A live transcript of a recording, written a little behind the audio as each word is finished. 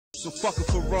So fuck it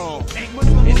for wrong. And all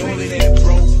of that,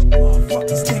 bro.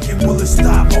 Motherfuckers thinking, will it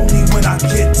stop only when I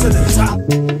get to the top?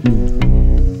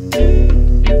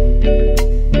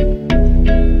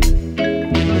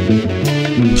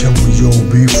 Can we all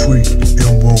be free in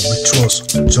what we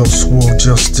trust? Just war,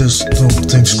 justice, no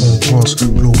things gon' bust.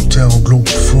 Global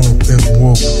Globalfirm in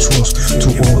what we trust. To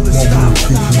all one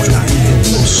people, you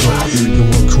know what's up. Yo,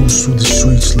 I cruise through the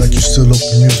streets like you still love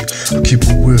the music. I keep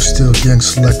it weird, still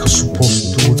gangster like I'm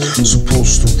supposed to do it.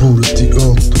 Supposed to rule it, the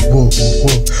earth, the world, the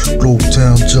world. Global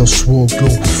JustWar,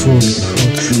 Globalfirm.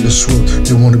 That's what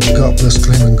they wanna be God blessed,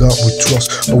 claiming God we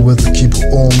trust. I'd rather keep it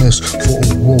honest for a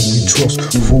war we trust,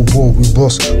 for a war we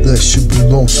bust. That shit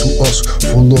belongs to us.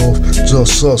 For love,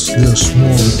 just us, there's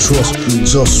more to trust.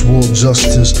 Just war,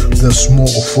 justice, there's more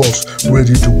of us.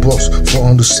 Ready to bust, for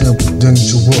understandable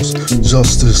dangerous.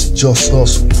 Justice, just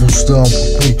us, who's down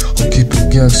with me? I'll keep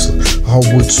it gangster, how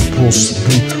it's supposed to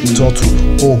be. Taught to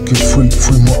all get free,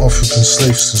 free my African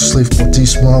slaves. Enslaved by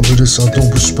these Mohammedists, I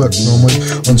don't respect no man.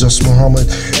 I'm just Muhammad,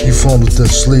 he founded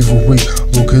that slavery.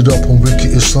 Look it up on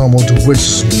Wiki Islam or the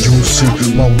racism. You'll see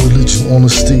my religion,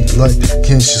 honesty, like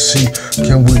can't you see?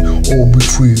 Can we all be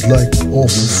free, like all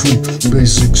for free?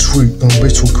 Basics free,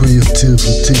 unbasic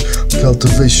creativity,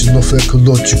 cultivation of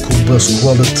ecological best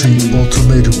quality.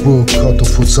 Automated work, cut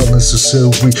off what's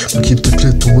unnecessary. But keep the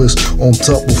clitoris on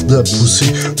top of that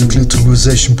pussy. The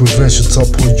clitorisation prevention, top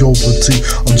priority.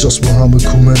 I'm just Muhammad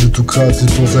commanded to cut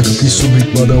it off like a piece of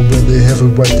meat, but I'm where they have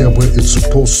it right there where it's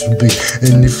supposed to be.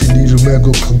 And if you need a man,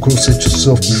 go come close, set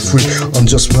yourself be free. I'm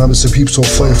just Muhammad, say peeps on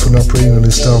fire for not praying on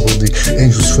this tower.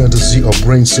 Angels, fantasy, our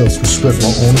brain cells, respect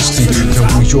my honesty. Can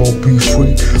we all be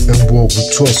free and what we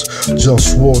trust?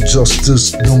 Just war,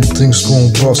 justice, dumb things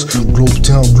gon' bust.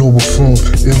 Globalfirm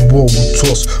in what we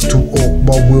trust. To all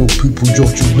my real people, yo,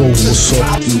 you know what's up.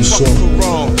 What's up?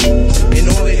 And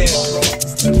all of that,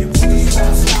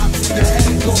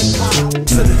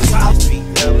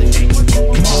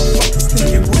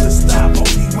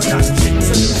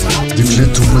 The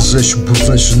clitorisation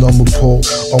prevention, I'm appalled.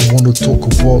 I wanna talk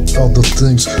about other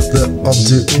things that I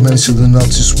did mention. The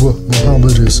Nazis were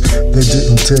Mohammedists. They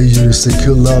didn't tell you this. They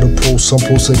kill a lot of Poles. Some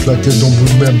Poles act like they don't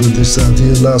remember this. I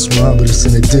idealized Mohammedists,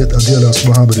 and they did idealize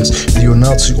Mohammedists. If you're a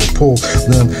Nazi or Pole,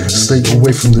 then stay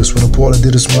away from this. When a Pole I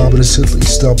did is Mohammedist Hitler,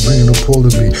 stop bringing a Pole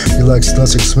to me. He likes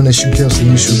Nazi explanation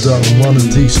canceling. You should die on one of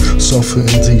these, suffer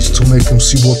in these, to make him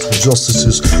see what true justice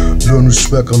is. Learn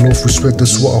respect, I love respect.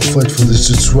 That's why I fight for this.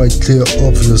 It's right, clear,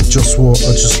 obvious. Just war,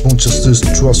 I just want justice,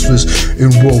 trust this.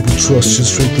 In war we trust, shit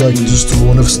straight like this. The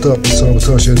war never stop. The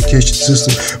sabotage education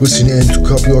system. We're seeing the aim to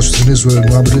copy Auschwitz in Israel.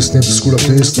 Mohammedists name to screw up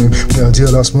the Islam. When I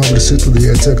idealize Mohammedists Hitler, they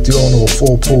attack the honor of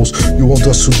all Poles. You want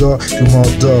us to die, you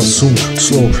might die soon.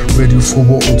 Slow, ready for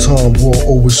war all time. War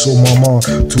always on my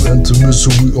mind, to end the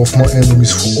misery of my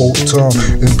enemies for all time.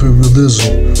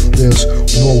 Imperialism, there's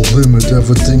no limit.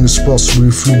 Everything is possible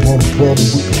if you want a problem,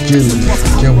 we can get it.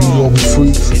 Can we all be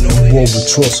free and what we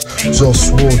trust?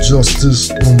 Just war, justice,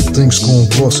 no things gon'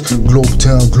 bust.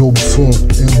 Globalfirm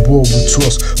in what we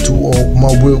trust. To all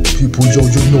my real people, yo,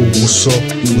 you know what's up,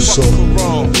 what's up.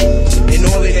 And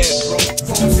all of that, bro.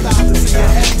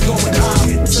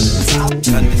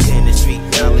 Understand the street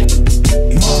knowledge.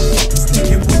 Motherfuckers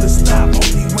thinking, will it stop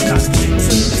only when I get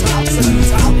to the top? To the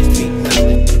top, the street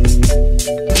knowledge.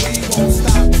 We won't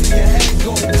stop till your head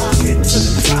go down. Get to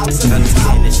the top, to the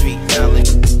top. Understand the street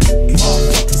knowledge.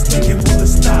 Motherfuckers thinking, will it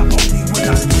stop only when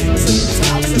I get to the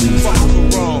top? To the top.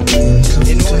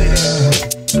 And all of that.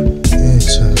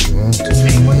 It's a wrong to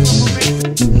me.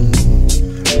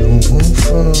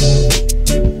 Globalfirm,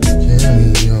 can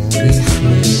we all be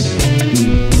free?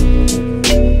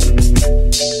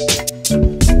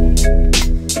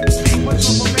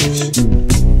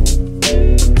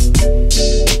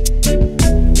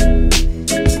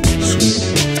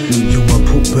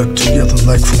 Back together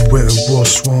like from where it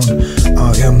was one.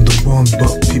 I am the one,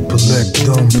 but people act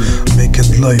dumb,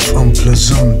 making life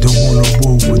unpleasant. Don't wanna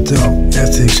war without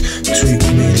ethics. Treat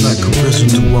me like a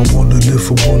peasant. Do I wanna live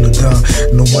or wanna die?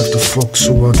 No what the fuck,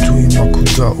 so I dream I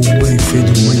could die away, fade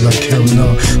away like hell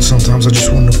now. Sometimes I just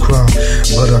wanna cry,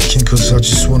 but I can't, cause I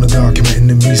just wanna die. Kill my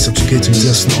enemies, subjugating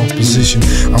death and opposition.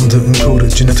 I'm the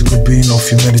encoded genetical being of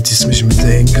humanity's mission, but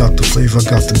they ain't got the flavor,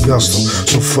 I got the gusto.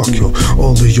 So fuck you,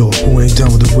 all of y'all who ain't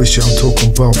down with the way shit I'm talking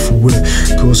about for real.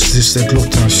 Cause this that globe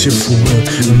time shit for real.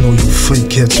 I know you fake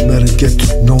cats better get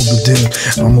to know the deal.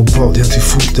 I'm about healthy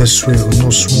food, that's real. No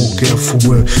smoke air for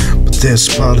real. But There's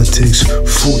politics,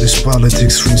 food is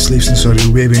politics. Freeing slaves in Saudi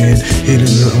Arabia and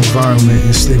hating the environment,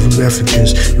 enslaving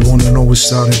Africans. You wanna know what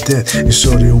started that? In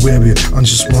Saudi Arabia,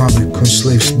 unjust Muhammad, when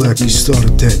slaves black, he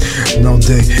started that. Now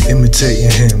they imitating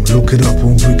him. Look it up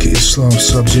on Wiki Islam,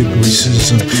 subject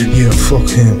racism. Yeah, fuck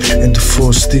him. And the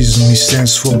fourth theism, he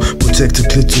stands for protect the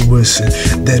clitoris. And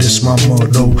that is my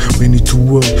motto. We need to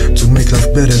work to make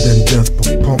life better than death.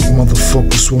 But punk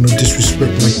motherfuckers wanna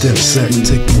disrespect my death sack.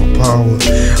 Take my power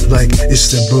like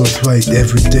it's their birthright.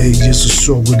 Every day just a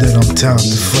struggle that I'm tired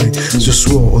to fight.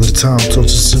 Just war all the time,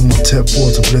 tortures in my tap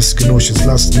water, plastic notions,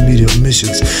 lost in media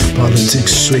missions.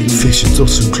 Politics, straight fiction,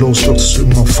 talks and close, doctors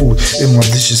with my food, in my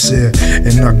dishes here.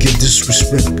 And I get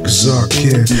disrespect cause I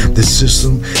care. The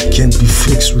system can't be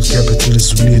fixed with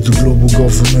capitalism. We need the global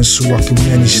government so I can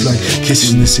manage like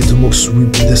kitchen. They say democracy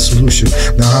will be the solution.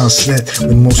 Now how's that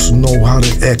when most know how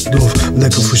to act off?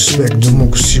 Lack of respect,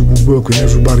 democracy will work when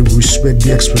everybody will respect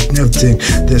the expert and everything.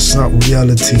 That's not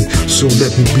reality, so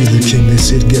let me be the king. They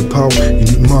say to get power, you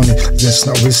need money. That's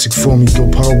not realistic for me, though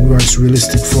power is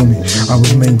realistic for me. I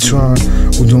remain trying,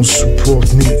 who don't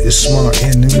support me, it's my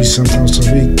enemy. Sometimes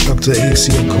I read Dr.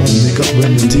 XTcKQFTT, they got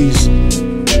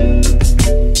remedies.